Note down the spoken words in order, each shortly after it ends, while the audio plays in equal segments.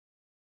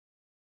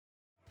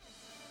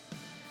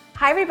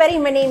Hi everybody,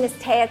 my name is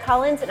Taya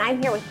Collins and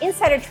I'm here with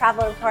Insider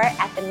Travel Report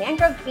at the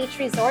Mangrove Beach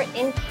Resort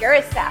in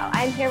Curaçao.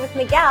 I'm here with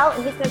Miguel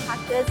and he's going to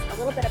talk to us a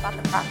little bit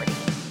about the property.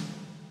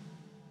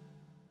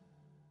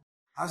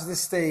 How's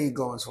this stay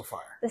going so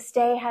far? The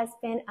stay has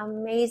been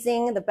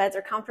amazing. The beds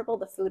are comfortable,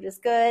 the food is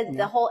good,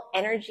 the whole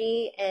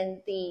energy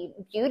and the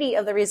beauty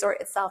of the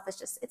resort itself is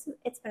just,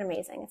 it's been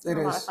amazing. It's been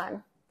a lot of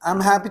fun. I'm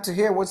happy to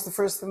hear. What's the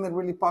first thing that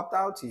really popped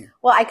out to you?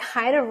 Well, I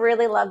kind of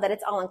really love that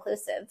it's all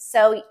inclusive.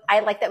 So I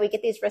like that we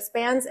get these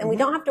wristbands and we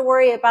don't have to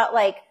worry about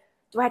like,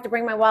 do I have to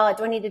bring my wallet?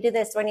 Do I need to do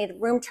this? Do I need a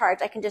room charge?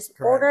 I can just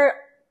order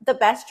the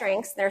best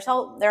drinks. They're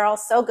all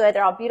so good.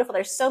 They're all beautiful.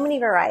 There's so many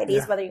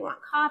varieties, whether you want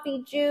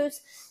coffee, juice,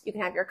 you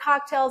can have your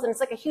cocktails, and it's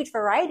like a huge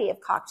variety of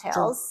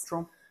cocktails.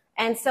 True.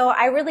 And so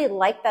I really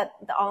like that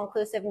the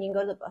all-inclusive, and you can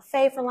go to the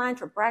buffet for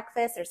lunch or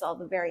breakfast. There's all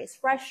the various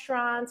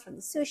restaurants, from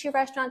the sushi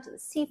restaurant to the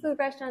seafood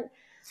restaurant,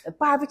 the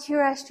barbecue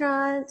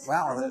restaurant.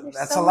 Wow,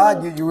 that's a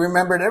lot. You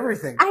remembered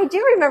everything. I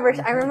do remember.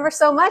 I remember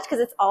so much because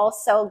it's all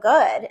so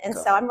good. And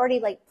so I'm already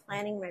like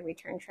planning my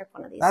return trip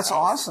one of these That's days.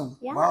 awesome.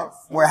 Yes. Well,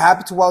 we're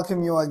happy to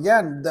welcome you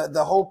again.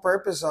 The whole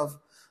purpose of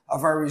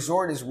our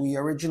resort is we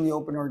originally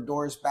opened our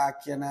doors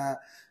back in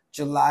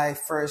July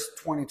 1st,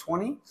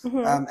 2020,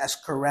 as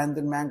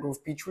Curaçao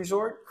Mangrove Beach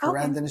Resort.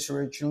 Curaçao is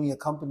originally a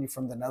company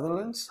from the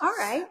Netherlands. All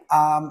right.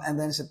 And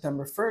then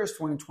September 1st,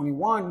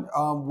 2021,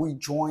 we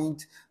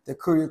joined the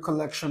Courier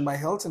Collection by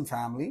Hilton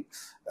family.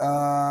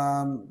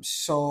 The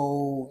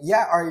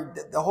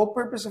whole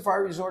purpose of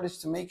our resort is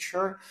to make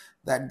sure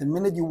that the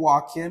minute you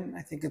walk in,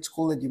 I think it's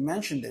cool that you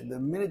mentioned it, the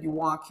minute you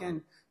walk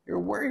in, you're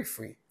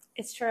worry-free.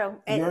 It's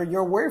true.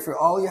 You're worry-free.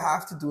 All you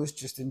have to do is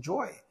just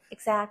enjoy.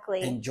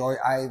 Exactly. Enjoy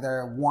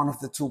either one of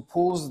the two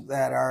pools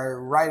that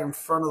are right in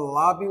front of the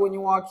lobby when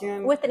you walk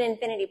in. With an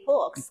infinity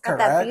pool. It's got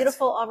that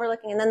beautiful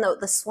overlooking, and then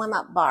the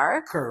swim-up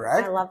bar.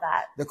 Correct. I love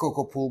that. The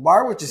Coco Pool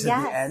Bar, which is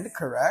at the end,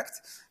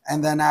 correct.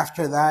 And then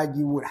after that,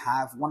 you would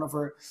have one of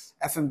our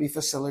F&B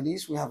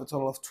facilities. We have a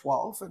total of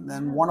 12, and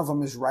then one of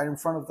them is right in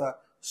front of the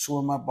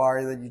swim-up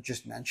bar that you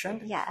just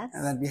mentioned. Yes.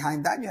 And then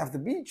behind that, you have the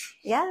beach.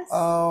 Yes.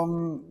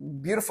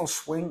 Beautiful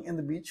swing in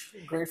the beach.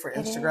 Great for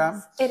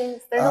Instagram. It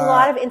is. There's a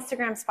lot of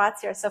Instagram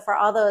spots here. So for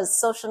all those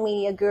social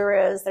media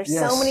gurus, there's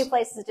so many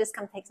places to just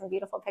come take some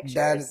beautiful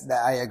pictures.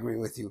 That I agree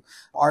with you.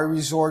 Our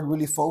resort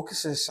really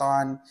focuses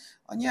on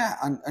a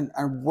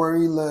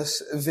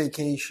worryless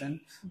vacation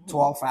to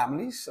all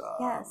families.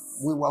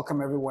 We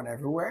welcome everyone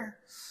everywhere.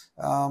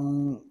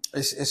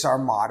 Is our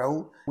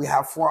motto. We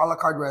have 4 a la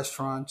carte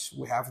restaurants.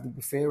 We have the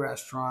buffet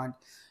restaurant.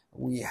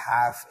 We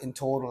have in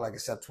total, like I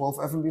said, 12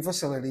 F&B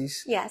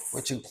facilities. Yes.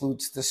 Which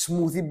includes the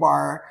smoothie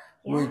bar,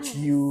 which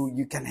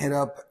you can hit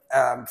up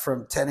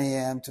from 10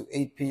 a.m. to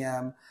 8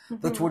 p.m.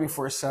 The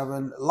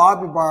 24/7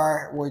 lobby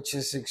bar, which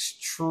is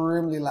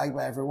extremely liked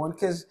by everyone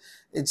because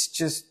it's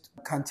just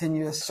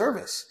continuous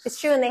service. It's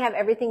true, and they have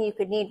everything you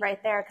could need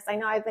right there. Because I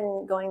know I've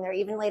been going there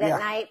even late at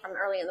night, from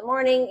early in the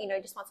morning. You know,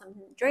 you just want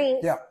something to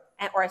drink. Yeah.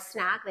 Or a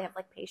snack. They have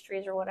like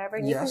pastries or whatever.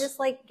 And you can just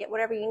like get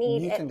whatever you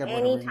need at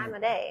any time of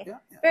day.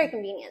 Very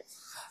convenient.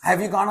 Have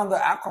you gone on the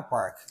aqua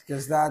park?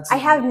 Because I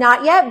have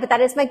not yet, but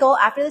that is my goal.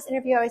 After this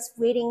interview, I was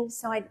waiting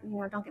so I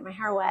don't get my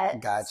hair wet.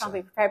 Gotcha. So I'll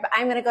be prepared. But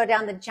I'm going to go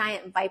down the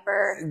giant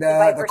viper.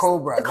 The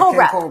cobra.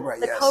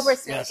 The cobra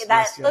snake.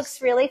 That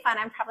looks really fun.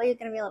 I'm probably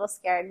going to be a little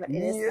scared, but it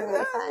is going to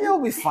be fun.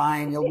 You'll be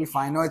fine. You'll be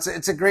fine. No,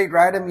 it's a great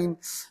ride. I mean,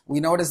 we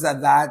noticed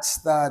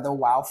that's the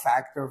wow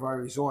factor of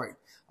our resort.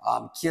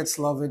 Kids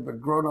love it,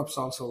 but grown-ups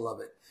also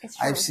love it.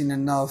 I've seen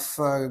enough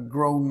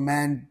grown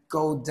men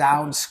go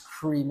down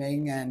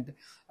screaming, and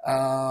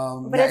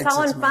but it's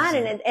all in fun,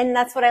 and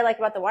that's what I like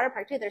about the water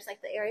park too. There's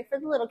like the area for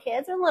the little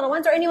kids or little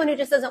ones, or anyone who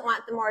just doesn't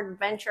want the more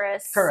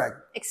adventurous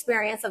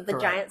experience of the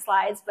giant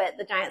slides. But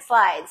the giant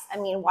slides, I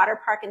mean, water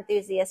park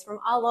enthusiasts from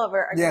all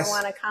over are going to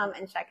want to come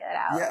and check it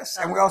out. Yes,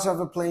 and we also have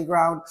a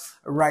playground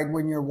right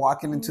when you're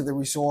walking into the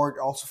resort,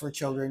 also for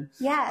children.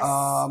 Yes.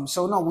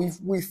 So no,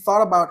 we've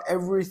thought about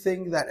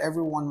everything that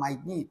everyone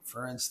might need.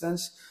 For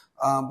instance,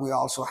 we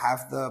also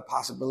have the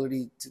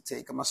possibility to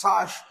take a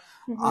massage.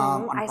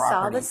 I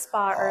saw the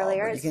spa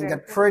earlier. You can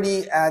get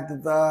pretty at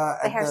the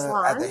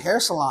hair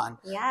salon.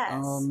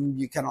 Yes.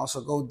 You can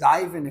also go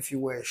diving if you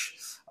wish.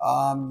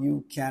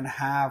 You can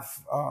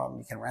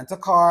rent a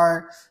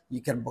car.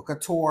 You can book a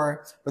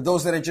tour. But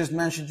those that I just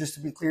mentioned, just to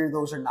be clear,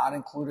 those are not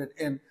included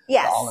in the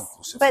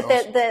all-inclusive. But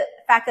the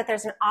fact that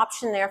there's an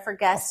option there for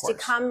guests to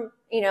come,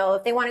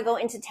 if they want to go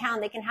into town,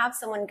 they can have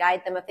someone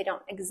guide them if they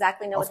don't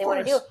exactly know what they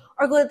want to do,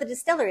 or go to the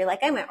distillery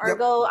like I went, or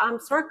go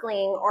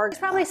snorkeling, or there's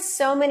probably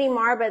so many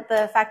more. But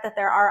the fact that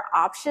there are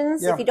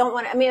options, if you don't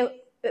want to, I mean,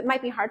 it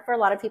might be hard for a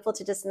lot of people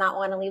to just not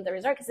want to leave the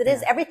resort because it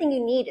is everything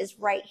you need is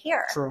right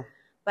here. True.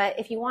 But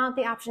if you want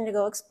the option to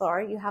go explore,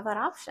 you have that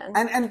option.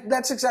 And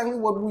that's exactly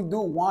what we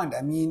do want.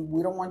 I mean,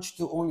 we don't want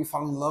you to only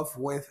fall in love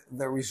with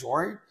the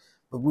resort,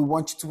 but we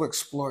want you to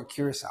explore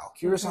Curaçao.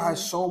 Curaçao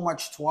has so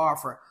much to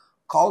offer,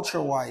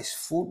 culture-wise,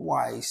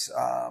 food-wise,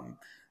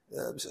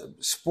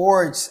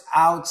 sports,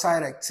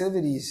 outside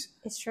activities.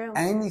 It's true.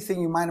 Anything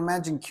you might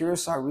imagine,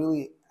 Curaçao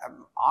really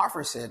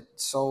offers it.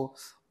 So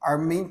our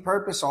main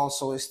purpose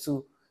also is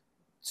to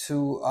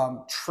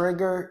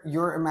trigger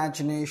your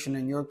imagination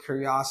and your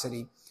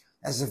curiosity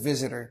as a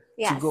visitor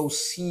to go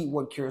see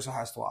what Curaçao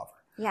has to offer.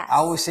 Yes. I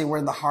always say we're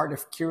in the heart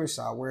of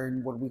Curaçao. We're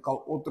in what we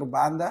call Otro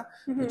Banda,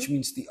 which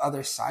means the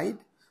other side.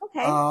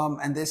 Okay.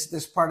 And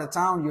this part of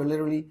town, you're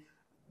literally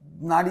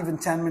not even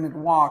 10-minute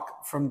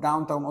walk from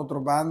downtown Otro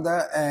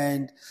Banda,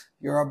 and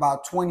you're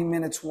about 20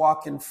 minutes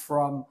walking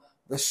from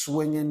the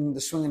swinging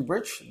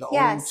bridge, the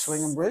old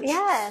swinging bridge.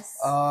 Yes.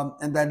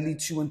 And that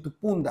leads you into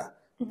Punda.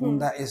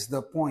 Punda is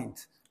the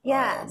point.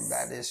 Yes.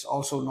 That is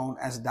also known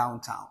as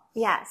downtown.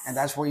 Yes. And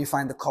that's where you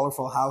find the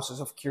colorful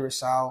houses of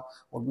Curaçao,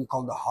 what we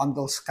call the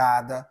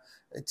Handelskade.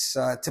 It's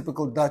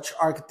typical Dutch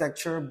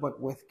architecture, but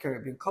with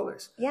Caribbean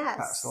colors. Yes.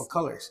 Pastel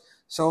colors.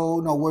 So,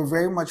 no, we're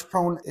very much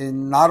prone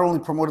in not only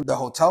promoting the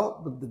hotel,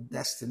 but the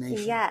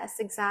destination. Yes,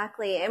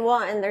 exactly.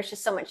 And there's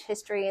just so much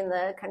history in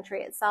the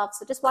country itself.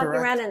 So just walking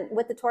around and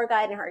with the tour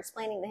guide and her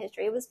explaining the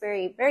history, it was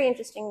very, very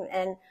interesting,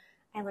 and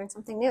I learned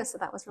something new. So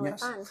that was really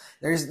fun.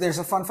 There's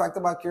a fun fact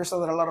about Curaçao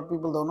that a lot of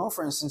people don't know,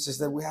 for instance, is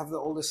that we have the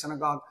oldest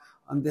synagogue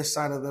on this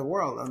side of the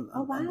world. On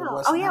the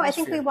Western Hemisphere. I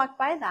think we walked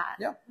by that.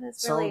 Yeah.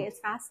 It's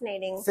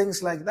fascinating.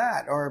 Things like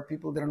that, or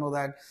people didn't know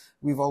that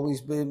we've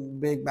always been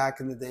big back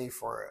in the day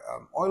for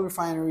oil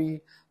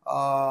refinery.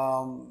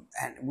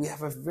 And we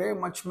have a very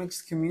much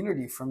mixed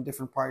community from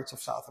different parts of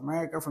South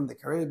America, from the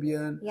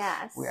Caribbean.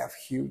 Yes. We have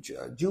huge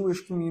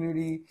Jewish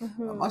community,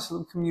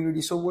 Muslim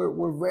community. So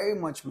we're very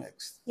much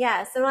mixed.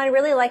 Yes. And I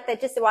really like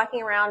that, just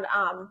walking around,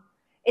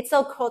 it's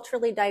so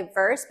culturally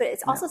diverse, but it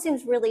also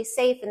seems really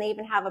safe. And they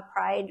even have a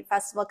Pride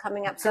festival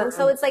coming up soon.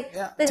 So it's like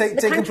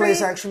taking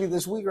place actually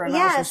this week right now.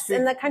 Yes,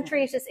 and the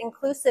country is just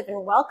inclusive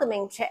and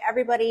welcoming to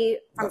everybody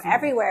from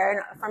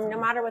everywhere, and from no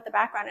matter what the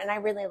background. And I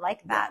really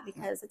like that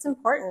because it's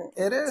important.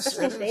 It is,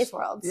 especially in today's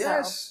world.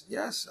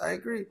 Yes, I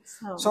agree.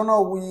 So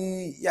no,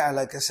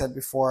 like I said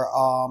before,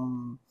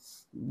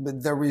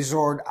 the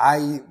resort,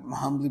 I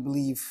humbly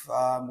believe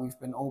we've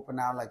been open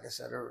now, like I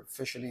said,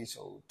 officially,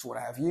 so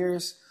 2.5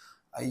 years.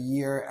 A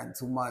year and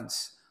 2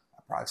 months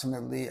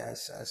approximately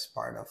as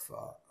part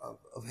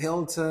of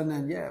Hilton.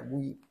 And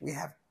we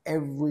have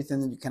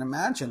everything that you can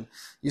imagine.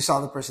 You saw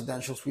the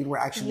presidential suite. We're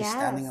actually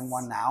standing in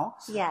one now.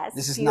 Yes.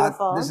 This is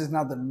beautiful. This is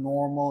not the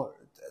normal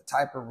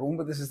type of room,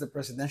 but this is the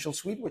presidential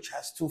suite, which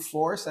has 2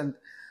 floors and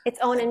its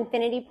own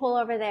infinity pool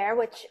over there,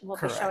 which we'll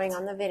be showing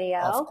on the video.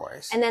 Of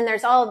course. And then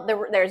there's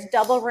there's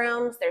double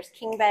rooms, there's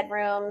king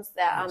bedrooms,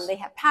 they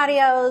have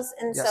patios.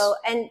 And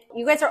and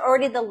you guys are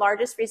already the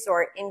largest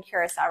resort in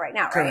Curaçao right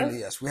now, right? Currently,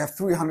 yes. We have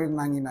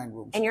 399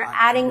 rooms. And you're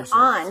adding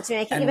on to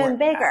make it even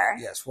bigger.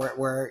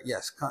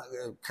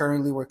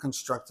 Currently we're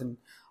constructing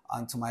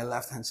onto my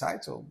left-hand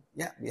side. So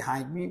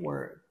behind me,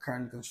 we're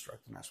currently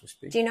constructing as we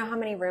speak. Do you know how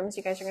many rooms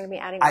you guys are going to be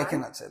adding I on?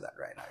 cannot say that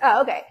right now.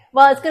 Oh, okay.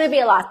 Well, it's going to be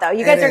a lot, though.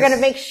 You guys are going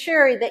to make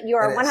sure that you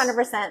are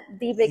 100%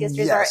 the biggest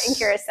resort in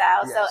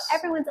Curaçao. So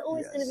everyone's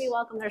always going to be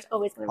welcome. There's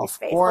always going to be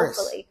space,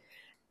 hopefully.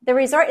 The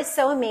resort is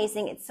so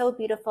amazing. It's so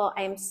beautiful.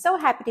 I am so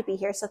happy to be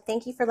here. So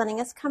thank you for letting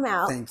us come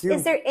out. Thank you.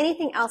 Is there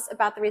anything else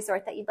about the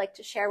resort that you'd like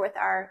to share with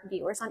our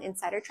viewers on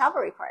Insider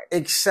Travel Report?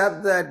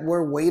 Except that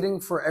we're waiting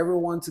for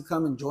everyone to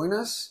come and join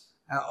us.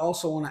 I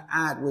also want to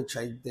add, which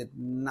I did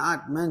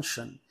not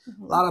mention,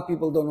 a lot of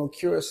people don't know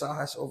Curaçao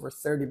has over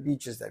 30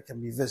 beaches that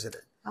can be visited.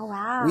 Oh,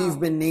 wow. We've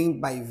been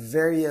named by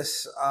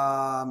various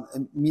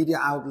media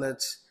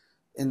outlets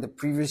in the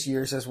previous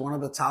years as one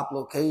of the top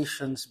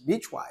locations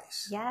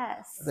beach-wise.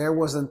 Yes. There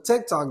was on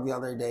TikTok the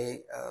other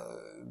day,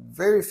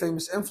 very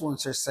famous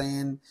influencer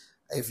saying,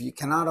 if you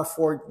cannot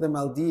afford the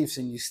Maldives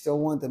and you still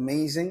want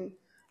amazing,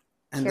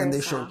 and then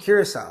they show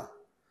Curaçao.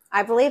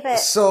 I believe it.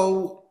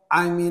 So,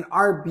 I mean,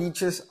 our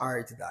beaches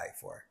are to die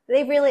for.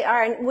 They really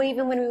are. And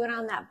even when we went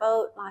on that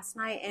boat last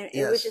night, and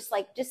it was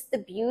just the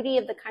beauty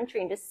of the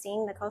country and just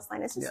seeing the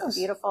coastline. It's just so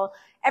beautiful.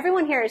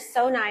 Everyone here is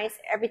so nice.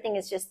 Everything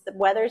is just, the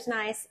weather's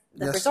nice.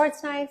 The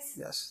resort's nice.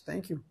 Yes,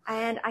 thank you.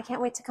 And I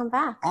can't wait to come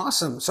back.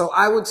 Awesome. So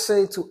I would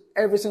say to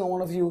every single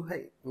one of you,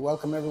 hey, we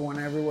welcome everyone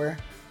everywhere.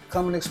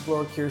 Come and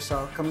explore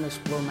Curaçao. Come and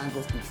explore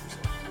Mangrove Beach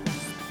Resort.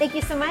 Thank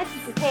you so much.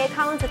 This is Taya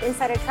Collins with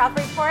Insider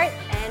Travel Report,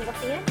 and we'll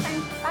see you next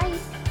time. Bye.